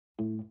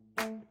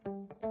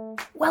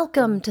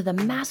Welcome to the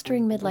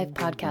Mastering Midlife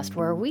podcast,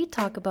 where we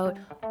talk about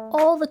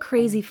all the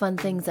crazy fun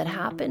things that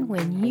happen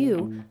when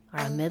you are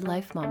a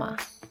midlife mama.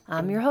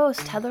 I'm your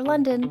host, Heather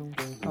London.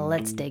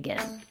 Let's dig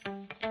in.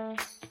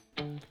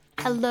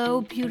 Hello,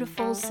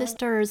 beautiful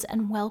sisters,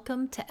 and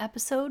welcome to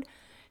episode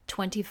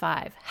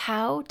 25,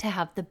 How to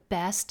Have the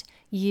Best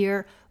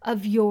Year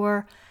of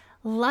Your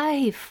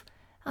Life.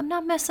 I'm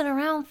not messing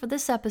around for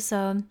this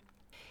episode.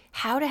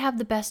 How to have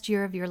the best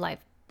year of your life.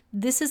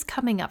 This is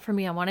coming up for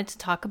me. I wanted to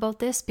talk about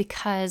this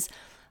because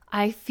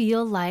I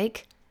feel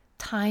like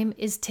time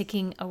is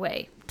ticking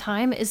away.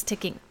 Time is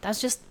ticking. That's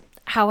just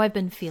how I've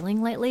been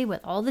feeling lately with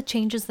all the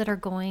changes that are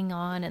going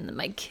on and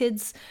my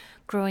kids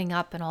growing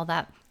up and all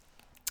that.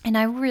 And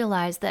I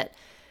realized that,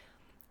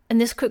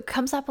 and this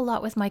comes up a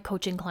lot with my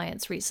coaching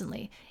clients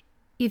recently,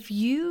 if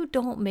you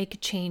don't make a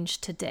change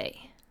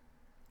today,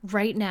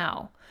 right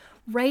now,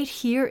 right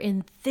here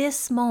in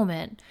this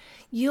moment,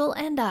 you'll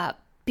end up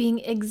being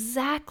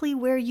exactly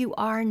where you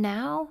are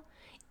now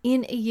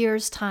in a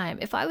year's time.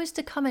 If I was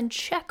to come and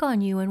check on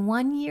you in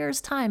 1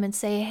 year's time and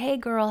say, hey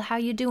girl, how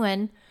you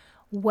doing?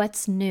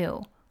 What's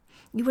new?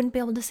 You wouldn't be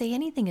able to say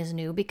anything is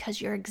new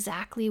because you're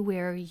exactly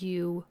where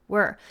you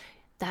were.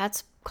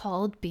 That's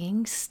called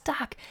being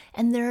stuck.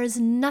 And there is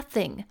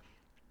nothing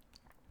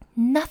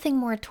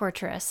more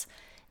torturous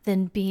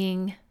than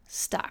being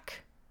stuck.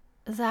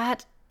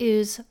 That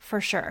is for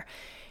sure.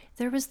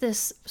 There was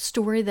this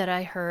story that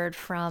I heard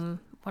from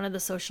one of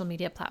the social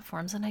media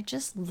platforms, and I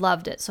just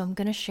loved it. So I'm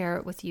going to share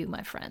it with you,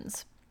 my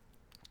friends.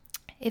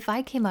 If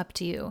I came up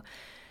to you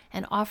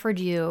and offered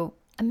you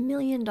 $1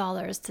 million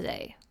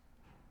today,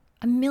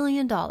 $1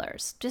 million,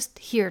 just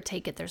here,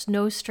 take it. There's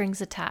no strings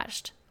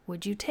attached.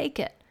 Would you take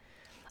it?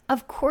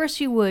 Of course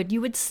you would. You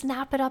would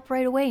snap it up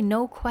right away.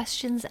 No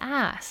questions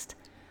asked.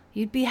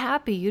 You'd be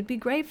happy. You'd be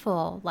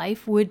grateful.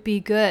 Life would be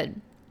good.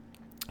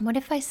 What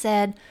if I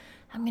said,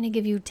 I'm going to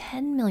give you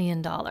 $10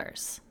 million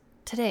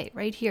today,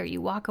 right here? You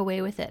walk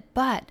away with it,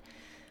 but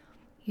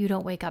you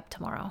don't wake up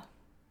tomorrow.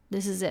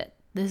 This is it.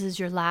 This is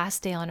your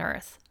last day on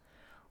earth.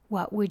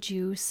 What would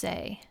you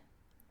say?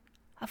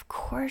 Of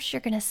course you're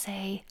going to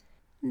say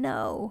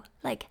no.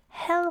 Like,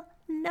 hell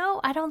no,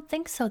 I don't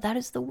think so. That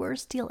is the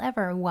worst deal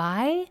ever.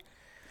 Why?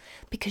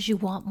 Because you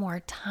want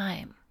more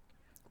time.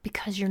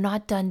 Because you're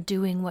not done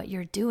doing what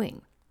you're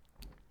doing.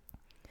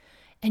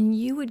 And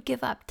you would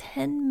give up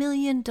 $10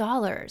 million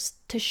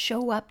to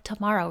show up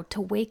tomorrow,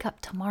 to wake up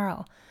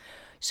tomorrow.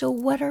 So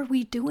what are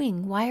we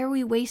doing? Why are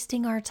we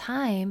wasting our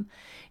time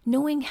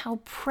knowing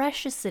how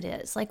precious it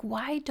is? Like,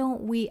 why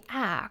don't we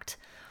act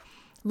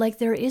like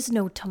there is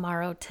no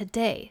tomorrow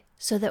today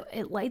so that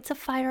it lights a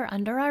fire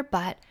under our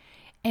butt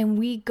and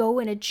we go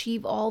and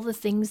achieve all the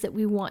things that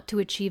we want to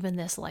achieve in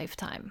this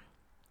lifetime?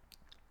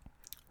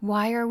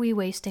 Why are we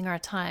wasting our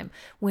time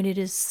when it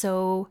is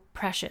so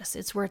precious?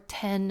 It's worth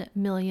 $10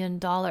 million.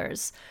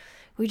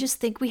 We just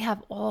think we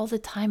have all the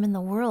time in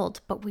the world,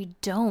 but we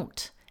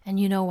don't. And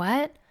you know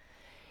what?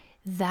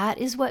 That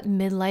is what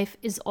midlife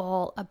is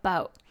all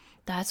about.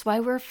 That's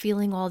why we're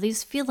feeling all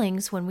these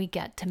feelings when we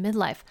get to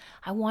midlife.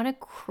 I want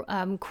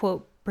to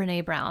quote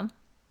Brené Brown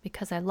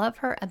because I love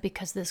her and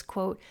because this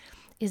quote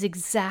is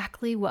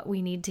exactly what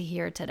we need to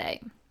hear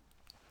today.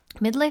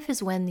 Midlife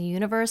is when the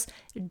universe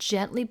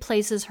gently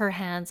places her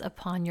hands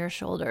upon your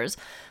shoulders,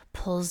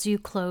 pulls you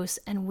close,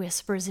 and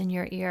whispers in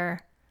your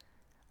ear,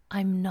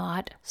 I'm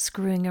not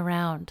screwing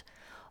around.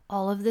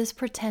 All of this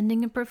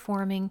pretending and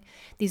performing,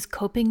 these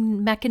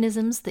coping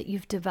mechanisms that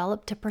you've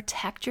developed to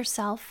protect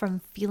yourself from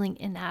feeling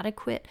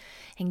inadequate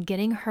and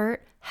getting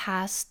hurt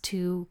has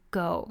to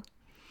go.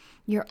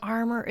 Your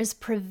armor is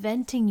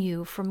preventing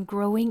you from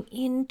growing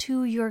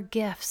into your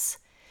gifts.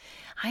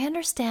 I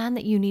understand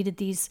that you needed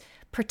these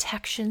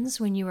protections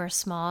when you were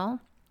small.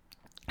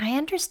 I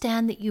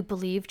understand that you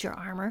believed your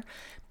armor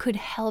could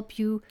help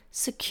you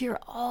secure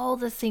all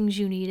the things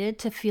you needed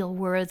to feel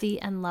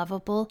worthy and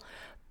lovable,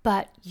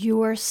 but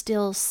you're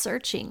still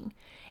searching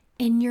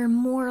and you're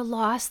more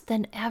lost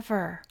than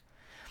ever.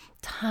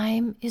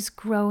 Time is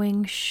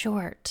growing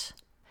short.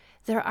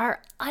 There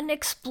are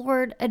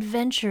unexplored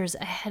adventures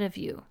ahead of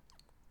you.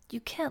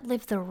 You can't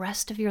live the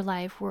rest of your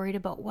life worried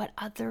about what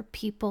other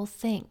people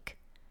think.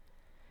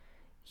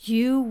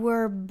 You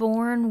were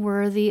born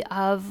worthy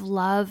of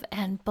love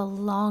and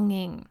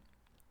belonging.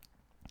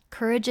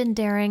 Courage and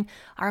daring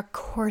are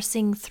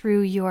coursing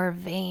through your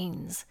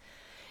veins.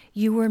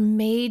 You were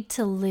made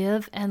to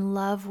live and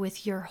love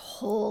with your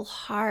whole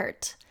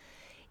heart.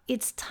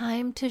 It's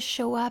time to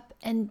show up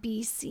and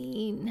be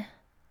seen.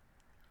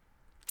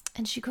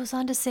 And she goes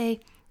on to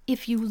say,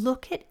 if you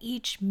look at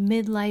each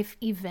midlife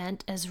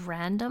event as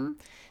random,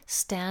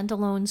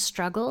 standalone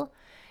struggle,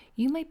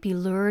 you might be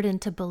lured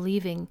into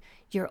believing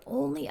you're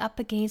only up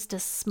against a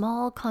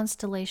small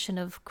constellation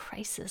of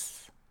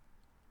crisis.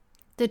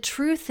 The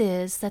truth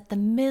is that the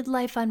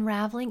midlife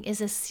unraveling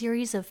is a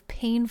series of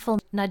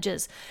painful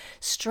nudges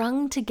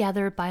strung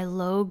together by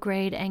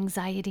low-grade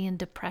anxiety and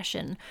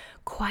depression,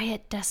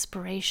 quiet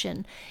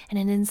desperation, and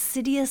an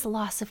insidious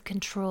loss of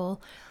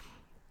control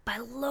By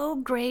low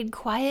grade,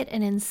 quiet,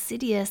 and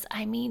insidious,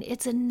 I mean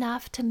it's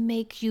enough to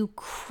make you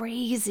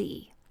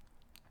crazy,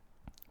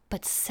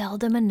 but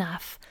seldom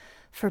enough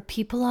for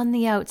people on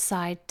the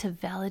outside to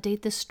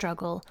validate the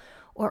struggle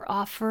or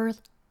offer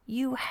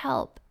you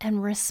help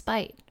and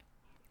respite.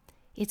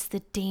 It's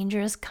the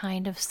dangerous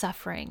kind of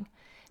suffering,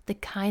 the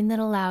kind that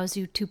allows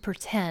you to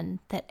pretend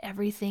that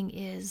everything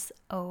is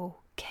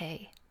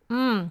okay.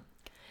 And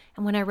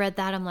when I read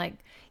that, I'm like,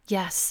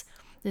 yes,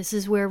 this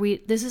is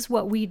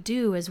what we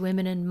do as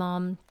women and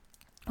mom.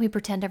 We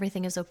pretend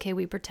everything is okay.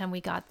 We pretend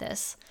we got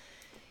this.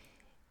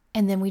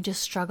 And then we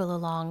just struggle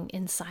along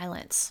in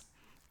silence.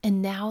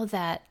 And now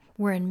that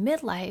we're in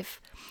midlife,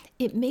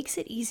 it makes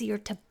it easier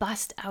to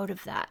bust out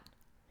of that,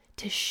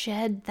 to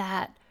shed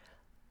that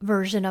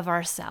version of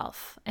ourselves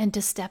and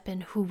to step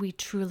in who we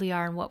truly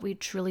are and what we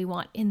truly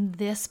want in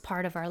this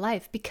part of our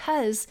life,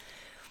 because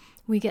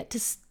we get to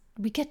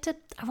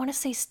I want to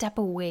say step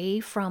away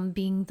from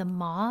being the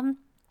mom,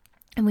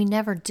 and we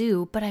never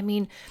do, but I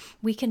mean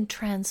we can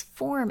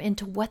transform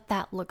into what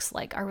that looks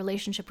like, our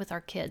relationship with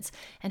our kids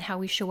and how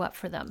we show up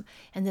for them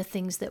and the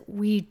things that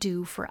we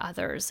do for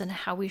others and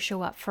how we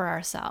show up for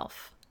ourselves.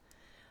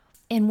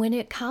 And when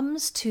it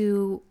comes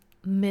to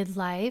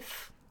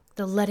midlife,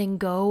 the letting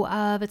go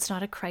of, it's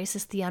not a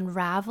crisis, the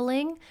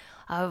unraveling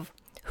of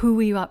who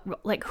we are,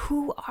 like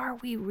who are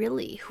we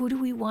really? Who do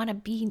we want to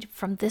be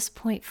from this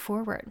point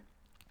forward?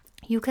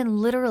 You can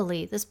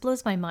literally, this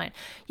blows my mind,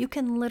 you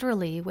can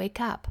literally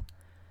wake up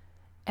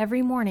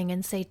every morning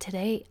and say,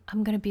 today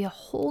I'm going to be a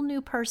whole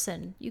new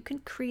person. You can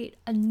create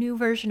a new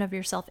version of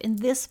yourself in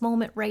this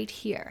moment right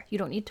here. You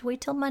don't need to wait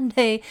till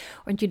Monday,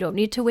 or you don't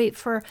need to wait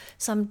for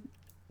some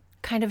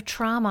kind of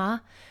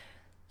trauma.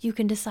 You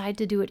can decide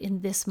to do it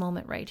in this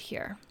moment right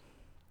here.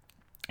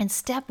 And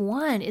step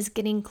one is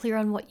getting clear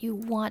on what you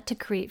want to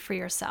create for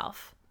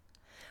yourself.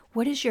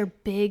 What is your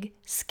big,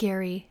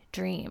 scary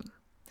dream?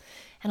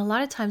 And a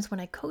lot of times when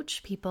I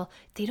coach people,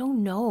 they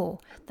don't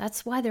know.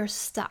 That's why they're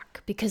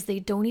stuck, because they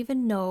don't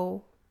even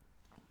know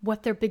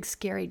what their big,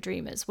 scary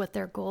dream is, what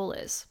their goal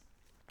is.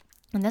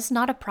 And that's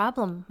not a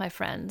problem, my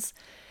friends.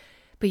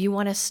 But you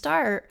want to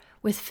start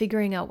with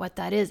figuring out what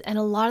that is. And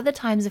a lot of the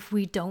times, if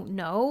we don't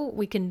know,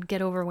 we can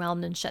get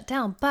overwhelmed and shut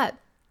down. But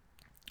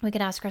we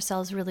can ask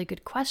ourselves really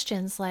good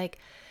questions like,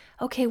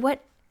 okay,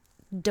 what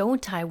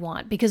don't I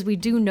want? Because we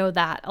do know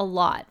that a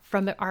lot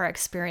from our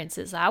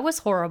experiences. That was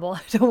horrible.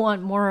 I don't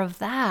want more of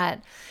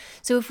that.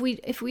 So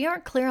if we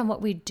aren't clear on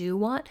what we do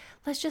want,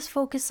 let's just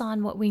focus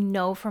on what we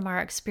know from our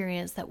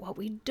experience, that what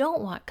we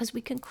don't want, because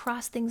we can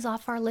cross things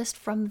off our list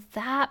from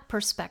that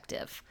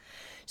perspective.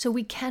 So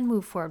we can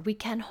move forward, we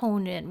can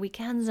hone in, we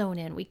can zone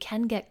in, we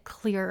can get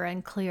clearer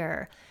and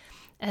clearer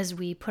as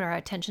we put our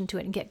attention to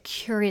it and get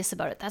curious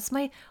about it. That's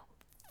my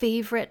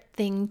favorite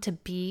thing to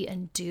be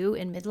and do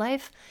in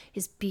midlife,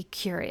 is be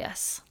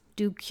curious.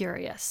 Do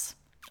curious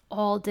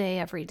all day,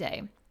 every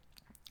day.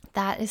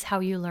 That is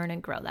how you learn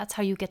and grow. That's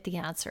how you get the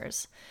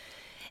answers.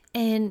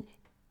 And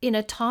in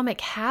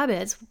Atomic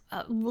Habits,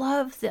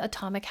 love the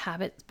Atomic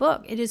Habits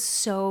book. It is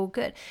so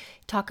good.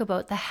 Talk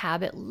about the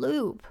habit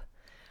loop.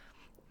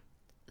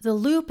 The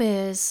loop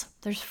is,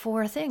 there's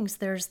 4 things.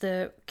 There's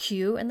the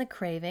cue and the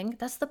craving.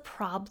 That's the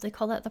they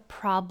call that the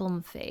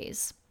problem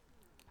phase.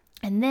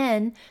 And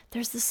then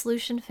there's the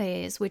solution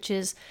phase, which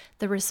is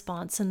the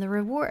response and the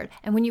reward.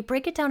 And when you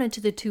break it down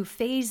into the 2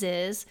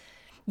 phases,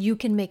 you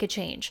can make a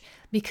change.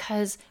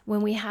 Because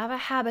when we have a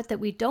habit that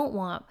we don't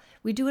want,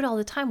 we do it all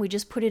the time. We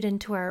just put it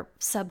into our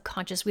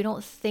subconscious. We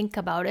don't think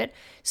about it.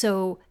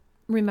 So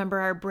remember,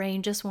 our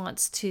brain just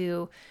wants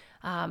to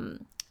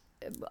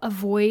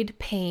avoid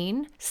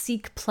pain,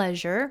 seek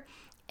pleasure,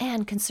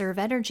 and conserve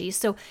energy.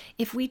 So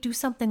if we do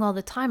something all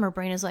the time, our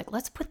brain is like,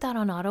 let's put that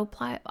on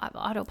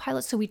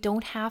autopilot so we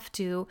don't have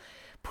to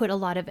put a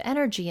lot of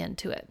energy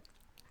into it.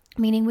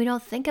 Meaning we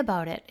don't think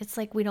about it. It's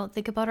like we don't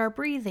think about our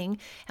breathing,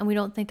 and we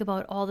don't think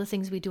about all the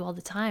things we do all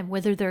the time,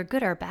 whether they're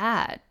good or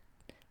bad.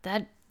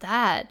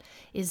 That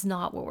is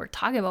not what we're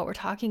talking about. We're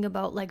talking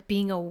about like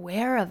being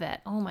aware of it.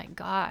 Oh my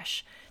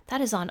gosh,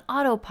 that is on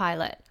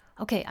autopilot.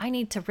 Okay, I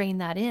need to rein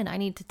that in. I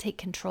need to take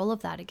control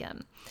of that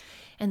again.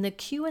 And the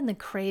cue and the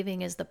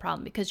craving is the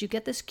problem, because you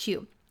get this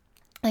cue.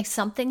 Like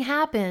something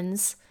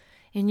happens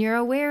in your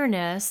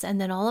awareness, and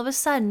then all of a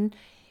sudden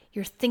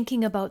you're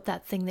thinking about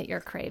that thing that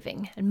you're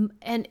craving.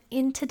 And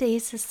in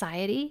today's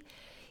society,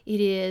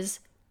 it's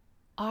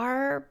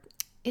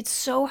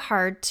so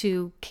hard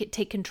to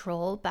take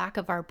control back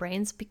of our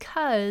brains,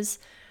 because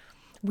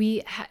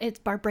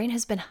our brain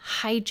has been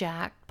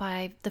hijacked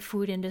by the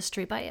food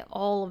industry, by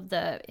all of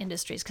the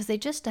industries, because they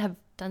just have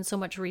done so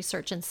much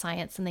research and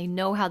science, and they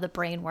know how the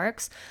brain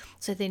works.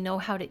 So they know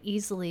how to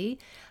easily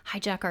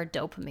hijack our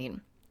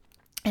dopamine.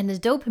 And the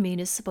dopamine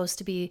is supposed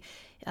to be,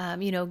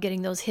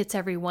 getting those hits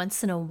every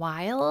once in a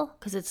while,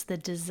 because it's the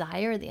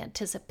desire, the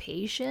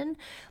anticipation,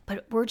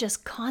 but we're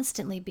just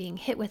constantly being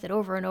hit with it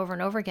over and over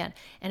and over again.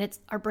 And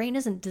our brain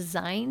isn't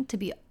designed to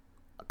be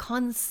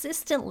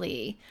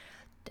consistently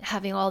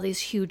having all these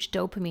huge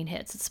dopamine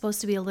hits. It's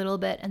supposed to be a little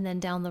bit and then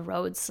down the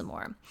road some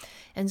more.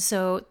 And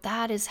so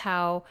that is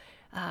how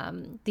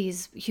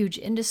these huge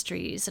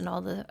industries and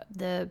all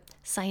the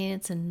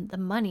science and the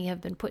money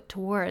have been put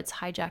towards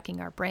hijacking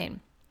our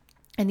brain.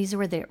 And these are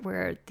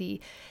where the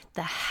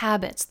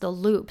habits, the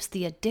loops,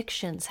 the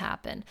addictions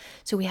happen.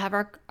 So we have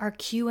our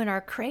cue and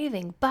our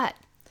craving, but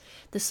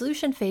the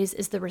solution phase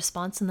is the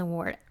response and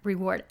the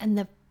reward. And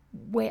the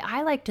way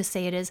I like to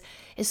say it is,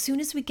 as soon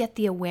as we get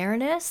the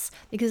awareness,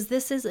 because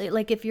this is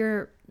like, if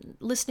you're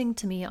listening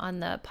to me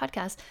on the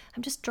podcast,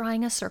 I'm just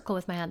drawing a circle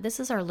with my hand. This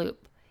is our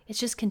loop. It's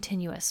just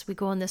continuous. We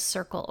go in this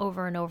circle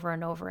over and over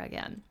and over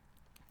again.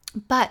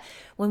 But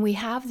when we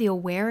have the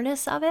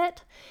awareness of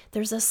it,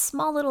 there's a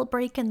small little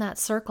break in that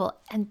circle,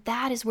 and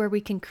that is where we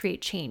can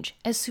create change.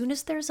 As soon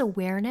as there's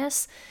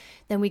awareness,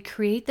 then we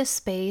create the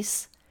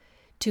space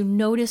to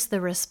notice the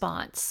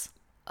response.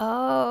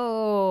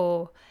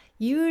 Oh,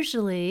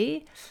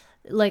 usually,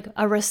 like,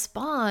 a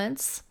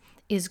response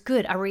is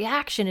good. A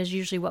reaction is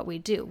usually what we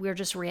do. We're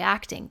just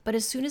reacting. But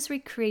as soon as we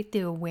create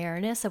the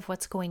awareness of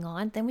what's going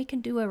on, then we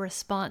can do a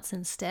response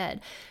instead,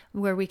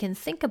 where we can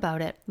think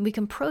about it, we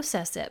can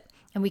process it,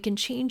 and we can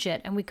change it,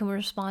 and we can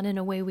respond in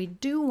a way we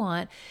do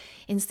want,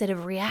 instead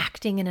of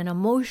reacting in an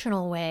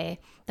emotional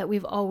way that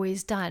we've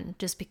always done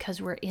just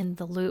because we're in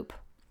the loop.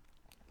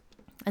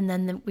 And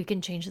then we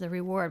can change the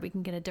reward. We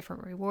can get a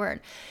different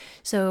reward.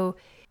 So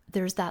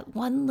there's that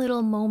one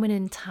little moment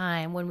in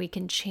time when we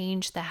can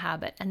change the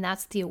habit, and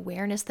that's the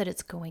awareness that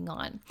it's going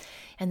on.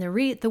 And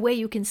the way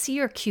you can see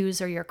your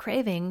cues or your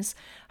cravings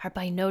are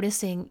by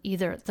noticing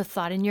either the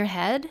thought in your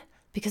head,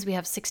 because we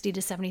have 60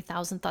 to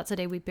 70,000 thoughts a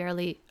day. We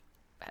barely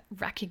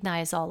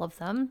recognize all of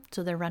them,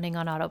 so they're running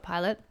on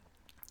autopilot.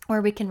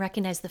 Or we can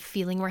recognize the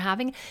feeling we're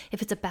having.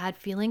 If it's a bad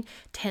feeling,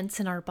 tense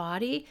in our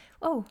body,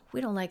 oh,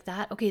 we don't like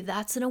that. Okay,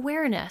 that's an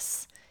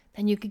awareness.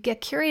 Then you could get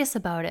curious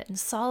about it and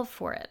solve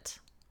for it,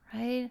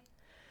 right?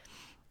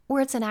 Or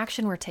it's an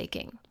action we're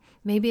taking.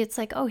 Maybe it's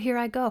like, oh, here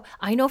I go.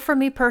 I know for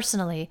me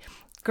personally,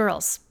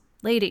 girls,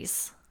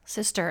 ladies,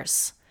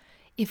 sisters,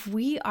 if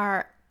we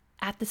are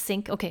at the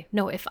sink,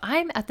 if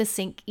I'm at the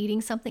sink eating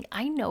something,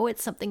 I know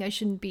it's something I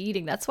shouldn't be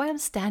eating. That's why I'm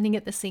standing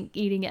at the sink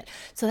eating it.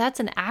 So that's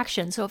an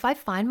action. So if I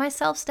find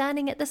myself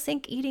standing at the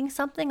sink eating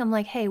something, I'm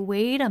like, hey,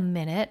 wait a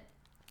minute.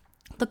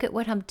 Look at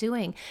what I'm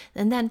doing.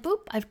 And then,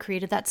 boop, I've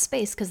created that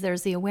space because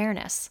there's the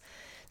awareness.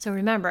 So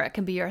remember, it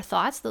can be your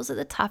thoughts. Those are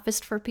the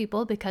toughest for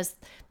people because,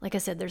 like I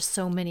said, there's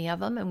so many of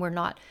them, and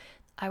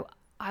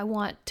I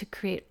want to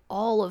create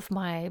all of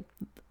my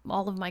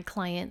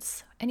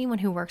clients, anyone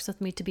who works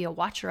with me, to be a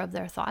watcher of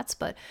their thoughts,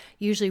 but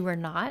usually we're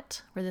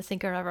not. We're the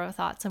thinker of our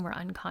thoughts, and we're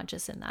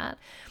unconscious in that.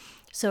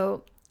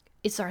 So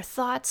it's our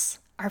thoughts,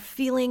 our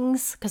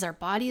feelings, because our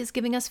body is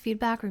giving us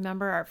feedback.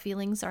 Remember, our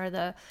feelings are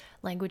the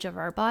language of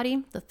our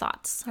body. The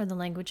thoughts are the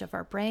language of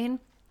our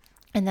brain.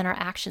 And then our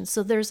actions.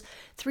 So there's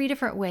 3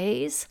 different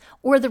ways,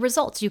 or the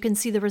results. You can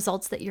see the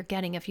results that you're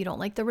getting. If you don't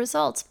like the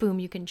results, boom,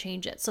 you can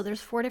change it. So there's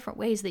 4 different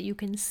ways that you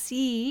can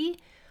see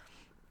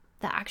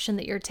the action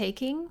that you're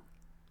taking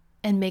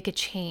and make a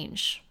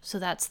change. So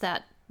that's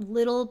that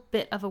little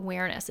bit of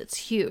awareness.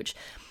 It's huge.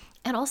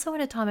 And also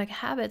in Atomic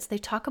Habits, they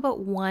talk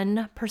about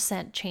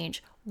 1%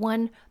 change.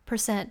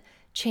 1%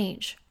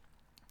 change.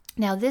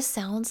 Now, this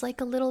sounds like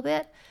a little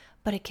bit,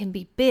 but it can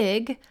be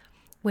big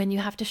when you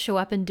have to show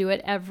up and do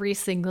it every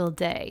single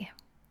day,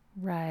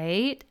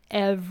 right?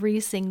 Every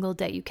single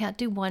day. You can't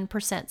do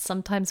 1%.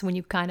 Sometimes when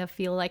you kind of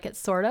feel like it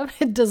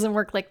doesn't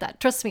work like that.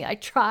 Trust me, I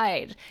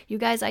tried. You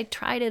guys, I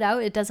tried it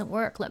out. It doesn't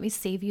work. Let me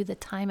save you the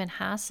time and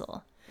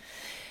hassle.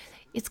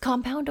 It's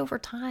compound over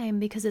time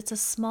because it's a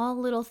small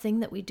little thing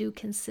that we do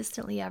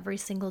consistently every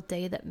single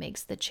day that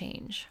makes the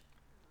change.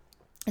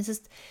 It's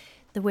just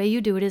the way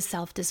you do it is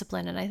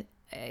self-discipline. And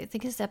I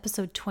think it's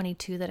episode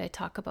 22 that I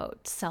talk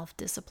about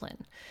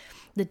self-discipline.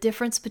 The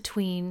difference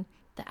between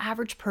the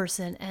average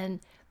person and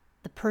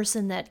the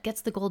person that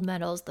gets the gold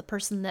medals, the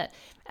person that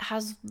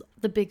has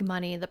the big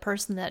money, the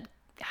person that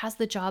has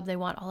the job they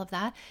want, all of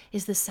that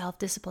is the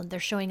self-discipline. They're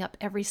showing up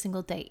every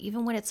single day,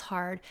 even when it's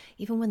hard,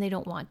 even when they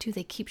don't want to.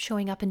 They keep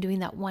showing up and doing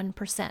that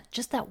 1%,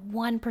 just that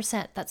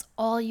 1%. That's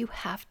all you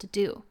have to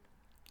do.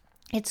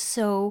 It's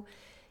so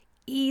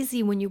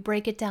easy when you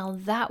break it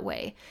down that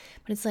way.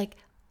 But it's like,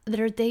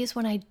 there are days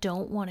when I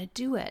don't want to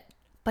do it.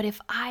 But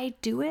if I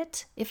do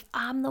it, if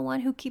I'm the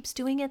one who keeps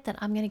doing it, then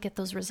I'm going to get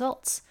those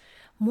results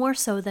more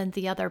so than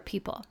the other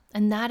people.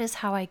 And that is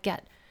how I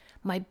get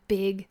my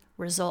big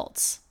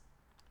results.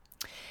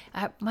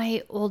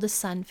 My oldest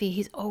son, Fee,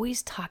 he's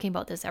always talking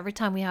about this. Every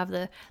time we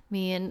have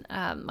me and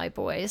my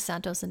boys,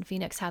 Santos and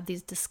Phoenix, have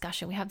these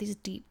discussions. We have these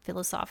deep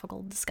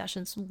philosophical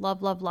discussions.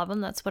 Love, love, love them.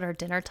 That's what our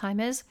dinner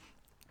time is.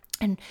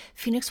 And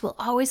Phoenix will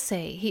always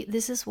say,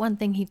 this is one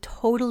thing he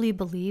totally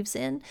believes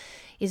in,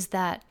 is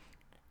that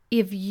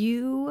if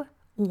you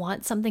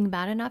want something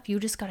bad enough, you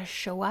just got to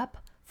show up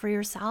for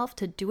yourself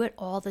to do it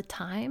all the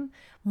time,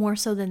 more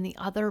so than the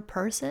other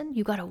person.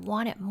 You got to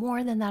want it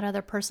more than that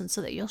other person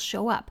so that you'll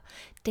show up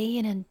day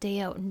in and day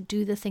out and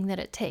do the thing that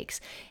it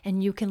takes.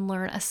 And you can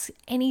learn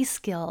any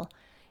skill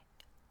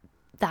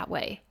that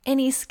way,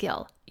 any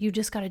skill. You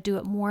just got to do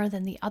it more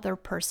than the other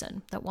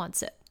person that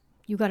wants it.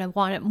 You got to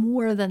want it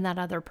more than that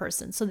other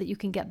person so that you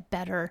can get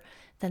better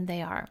than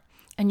they are.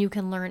 And you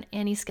can learn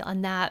any skill.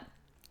 And that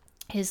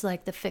is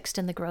like the fixed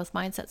and the growth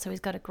mindset. So he's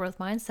got a growth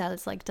mindset.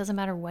 It's like, it doesn't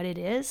matter what it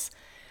is.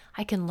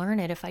 I can learn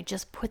it if I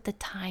just put the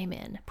time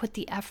in, put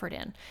the effort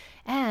in.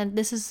 And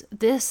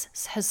this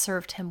has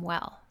served him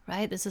well,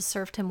 right? This has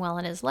served him well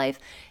in his life.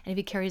 And if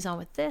he carries on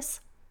with this,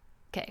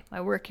 okay, my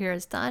work here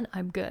is done.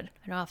 I'm good.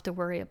 I don't have to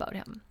worry about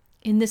him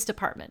in this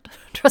department.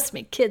 Trust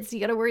me, kids, you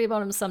got to worry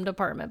about him in some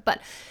department.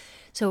 But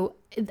so,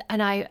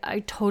 and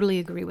I totally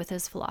agree with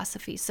his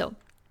philosophy. So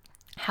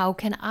how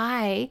can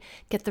I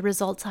get the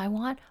results I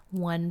want?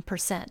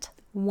 1%.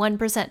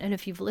 1%. And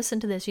if you've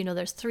listened to this, you know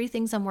there's 3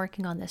 things I'm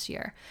working on this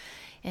year.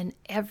 And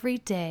every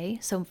day,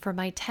 so for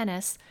my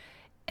tennis,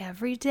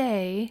 every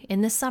day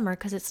in the summer,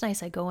 because it's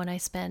nice, I go and I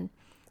spend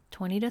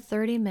 20 to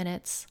 30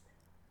 minutes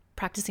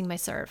practicing my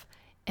serve.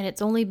 And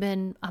it's only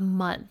been a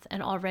month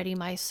and already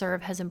my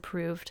serve has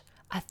improved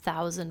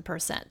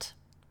 1,000%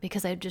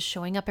 because I'm just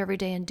showing up every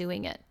day and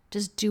doing it.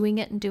 Just doing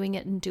it and doing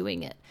it and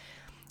doing it.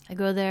 I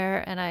go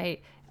there and I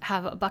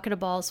have a bucket of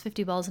balls,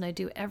 50 balls, and I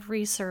do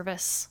every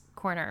service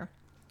corner.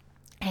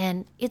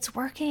 And it's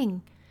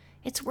working.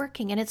 It's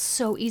working and it's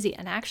so easy.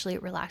 And actually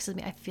it relaxes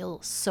me. I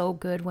feel so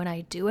good when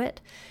I do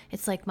it.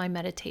 It's like my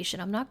meditation.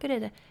 I'm not good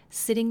at a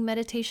sitting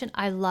meditation.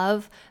 I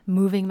love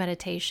moving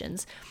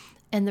meditations.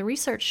 And the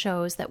research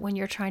shows that when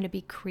you're trying to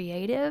be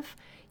creative,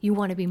 you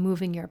want to be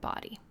moving your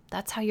body.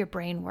 That's how your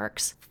brain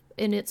works.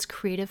 In its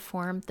creative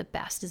form, the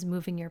best is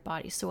moving your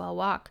body. So I'll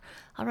walk,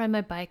 I'll ride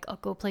my bike, I'll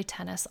go play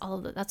tennis, all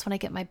of that. That's when I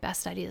get my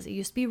best ideas. It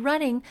used to be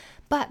running,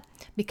 but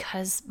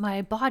because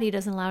my body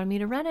doesn't allow me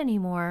to run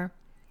anymore,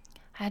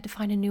 I had to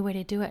find a new way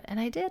to do it. And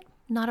I did.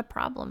 Not a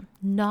problem.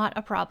 Not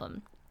a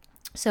problem.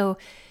 So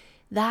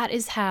that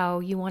is how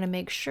you want to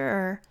make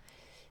sure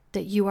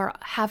that you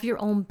have your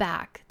own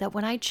back, that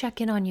when I check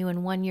in on you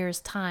in 1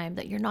 year's time,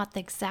 that you're not the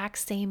exact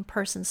same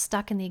person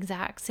stuck in the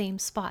exact same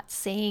spot,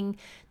 saying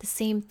the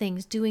same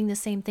things, doing the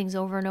same things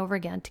over and over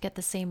again to get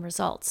the same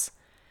results.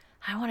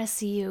 I want to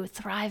see you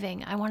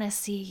thriving. I want to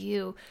see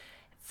you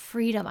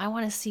freedom. I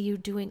want to see you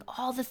doing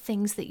all the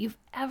things that you've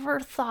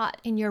ever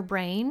thought in your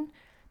brain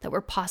that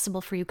were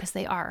possible for you, because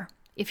they are.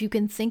 If you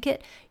can think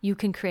it, you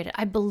can create it.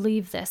 I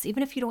believe this.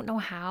 Even if you don't know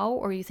how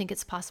or you think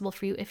it's possible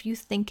for you, if you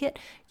think it,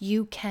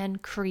 you can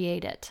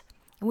create it.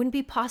 It wouldn't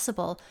be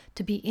possible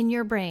to be in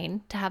your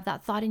brain, to have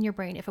that thought in your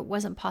brain, if it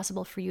wasn't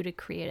possible for you to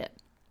create it.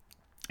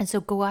 And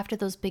so go after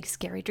those big,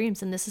 scary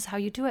dreams. And this is how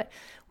you do it.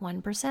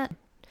 1%.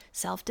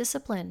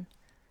 Self-discipline.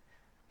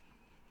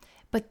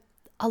 But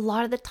a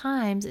lot of the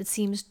times it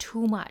seems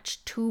too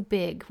much, too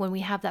big when we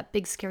have that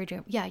big, scary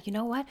dream. Yeah, you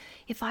know what?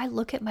 If I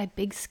look at my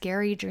big,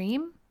 scary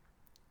dream,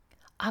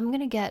 I'm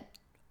going to get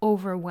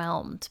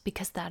overwhelmed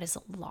because that is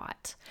a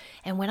lot.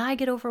 And when I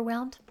get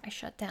overwhelmed, I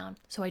shut down.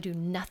 So I do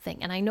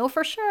nothing. And I know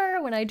for sure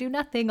when I do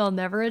nothing, I'll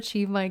never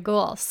achieve my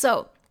goal.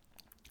 So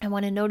I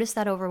want to notice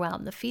that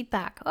overwhelm, the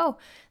feedback. Oh,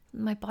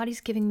 my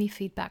body's giving me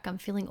feedback. I'm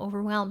feeling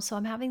overwhelmed. So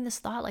I'm having this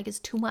thought like it's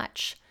too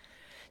much.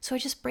 So I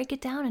just break it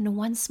down into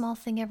one small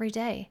thing every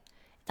day.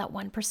 That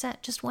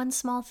 1%, just one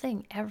small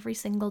thing every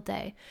single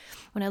day.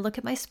 When I look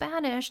at my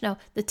Spanish, now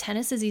the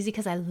tennis is easy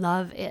because I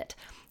love it.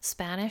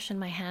 Spanish and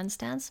my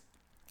handstands,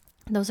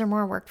 those are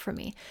more work for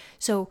me.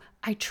 So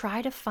I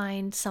try to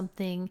find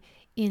something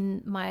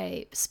in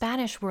my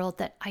Spanish world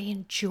that I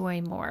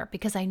enjoy more,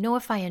 because I know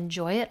if I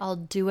enjoy it, I'll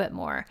do it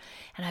more.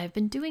 And I've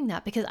been doing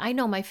that because I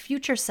know my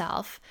future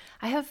self,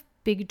 I have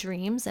big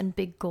dreams and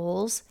big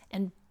goals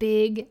and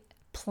big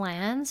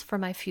plans for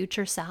my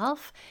future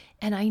self.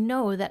 And I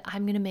know that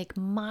I'm going to make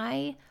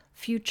my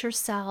future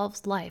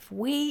self's life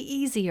way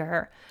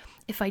easier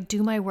if I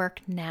do my work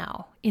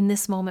now, in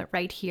this moment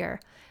right here,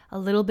 a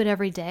little bit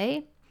every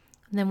day.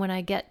 And then when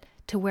I get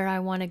to where I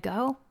want to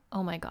go,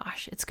 oh my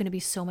gosh, it's going to be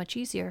so much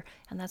easier.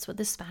 And that's what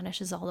this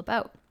Spanish is all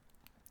about.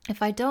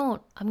 If I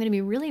don't, I'm going to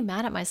be really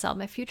mad at myself.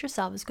 My future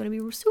self is going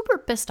to be super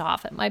pissed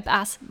off at my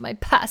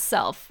past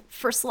self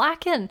for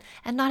slacking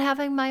and not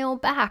having my own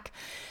back.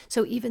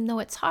 So even though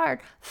it's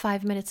hard,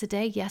 5 minutes a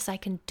day, yes, I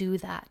can do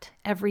that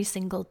every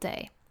single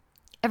day.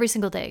 Every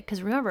single day.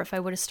 Because remember, if I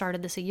would have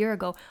started this a year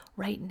ago,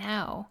 right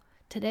now,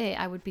 today,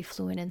 I would be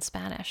fluent in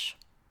Spanish.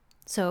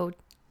 So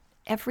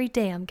every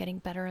day I'm getting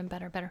better and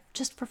better,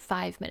 just for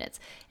 5 minutes.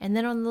 And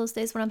then on those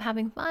days when I'm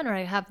having fun, or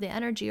I have the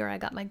energy, or I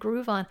got my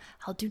groove on,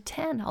 I'll do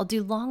 10, I'll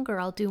do longer,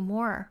 I'll do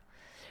more.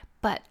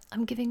 But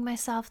I'm giving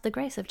myself the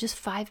grace of just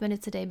 5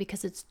 minutes a day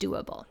because it's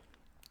doable.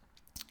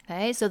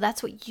 Okay, so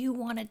that's what you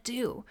want to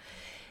do.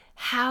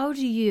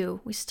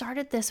 We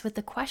started this with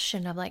the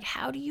question of like,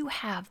 how do you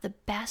have the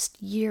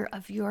best year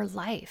of your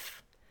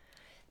life?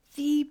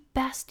 The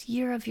best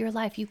year of your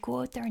life. You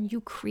go out there and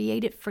you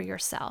create it for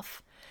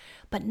yourself.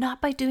 But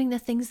not by doing the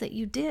things that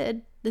you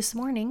did this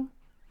morning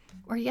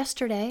or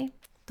yesterday.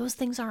 Those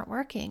things aren't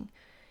working.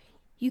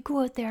 You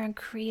go out there and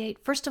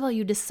create. First of all,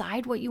 you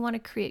decide what you want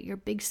to create, your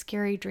big,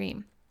 scary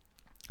dream.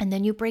 And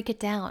then you break it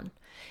down.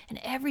 And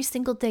every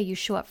single day you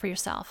show up for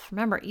yourself.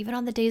 Remember, even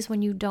on the days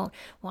when you don't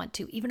want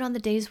to, even on the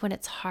days when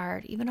it's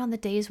hard, even on the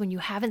days when you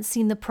haven't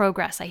seen the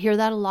progress. I hear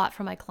that a lot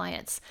from my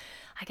clients.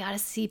 I got to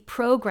see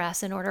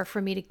progress in order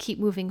for me to keep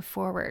moving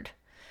forward.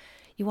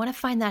 You want to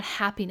find that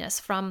happiness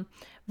from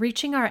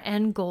reaching our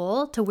end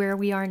goal to where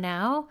we are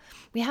now.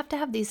 We have to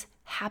have these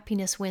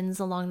happiness wins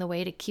along the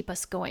way to keep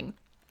us going.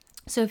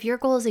 So if your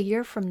goal is a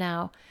year from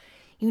now,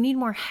 you need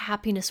more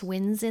happiness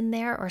wins in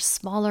there or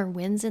smaller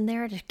wins in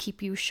there to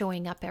keep you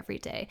showing up every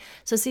day.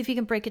 So see if you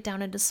can break it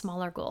down into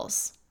smaller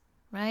goals,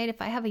 right?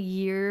 If I have a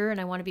year and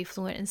I want to be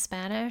fluent in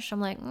Spanish, I'm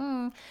like,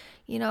 I'm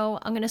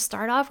going to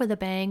start off with a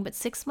bang, but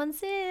 6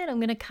 months in, I'm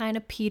going to kind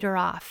of peter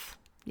off.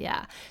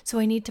 Yeah. So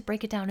I need to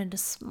break it down into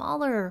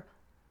smaller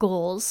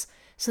goals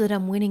so that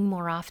I'm winning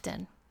more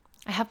often.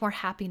 I have more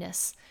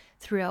happiness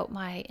throughout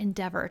my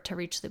endeavor to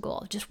reach the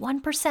goal. Just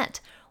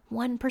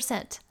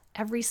 1%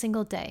 every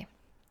single day.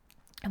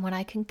 And when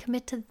I can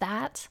commit to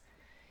that,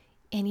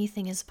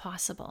 anything is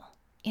possible.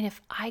 And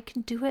if I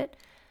can do it,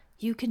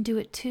 you can do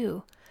it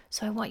too.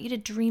 So I want you to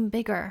dream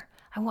bigger.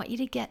 I want you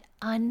to get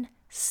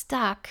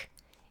unstuck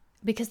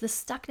because the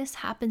stuckness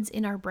happens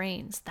in our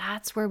brains.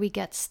 That's where we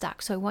get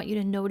stuck. So I want you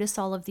to notice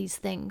all of these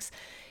things.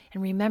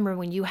 And remember,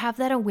 when you have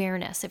that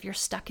awareness, if you're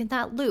stuck in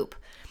that loop,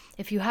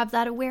 if you have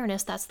that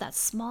awareness, that's that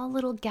small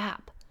little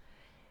gap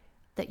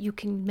that you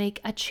can make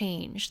a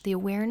change. The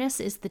awareness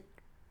is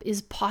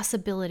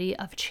possibility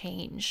of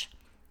change.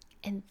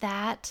 And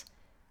that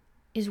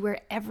is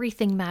where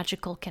everything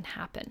magical can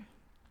happen.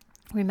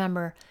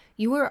 Remember,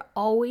 you are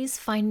always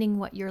finding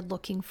what you're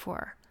looking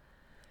for.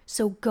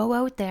 So go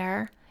out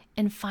there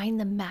and find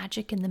the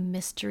magic and the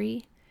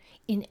mystery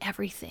in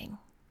everything.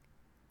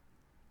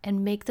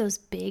 And make those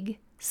big,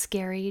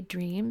 scary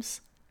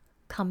dreams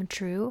come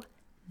true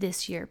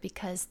this year,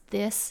 because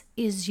this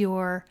is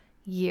your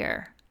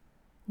year.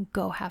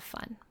 Go have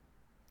fun.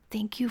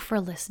 Thank you for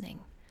listening.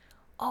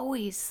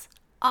 Always,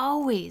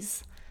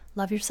 always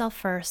love yourself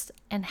first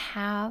and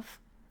have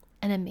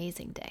an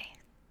amazing day.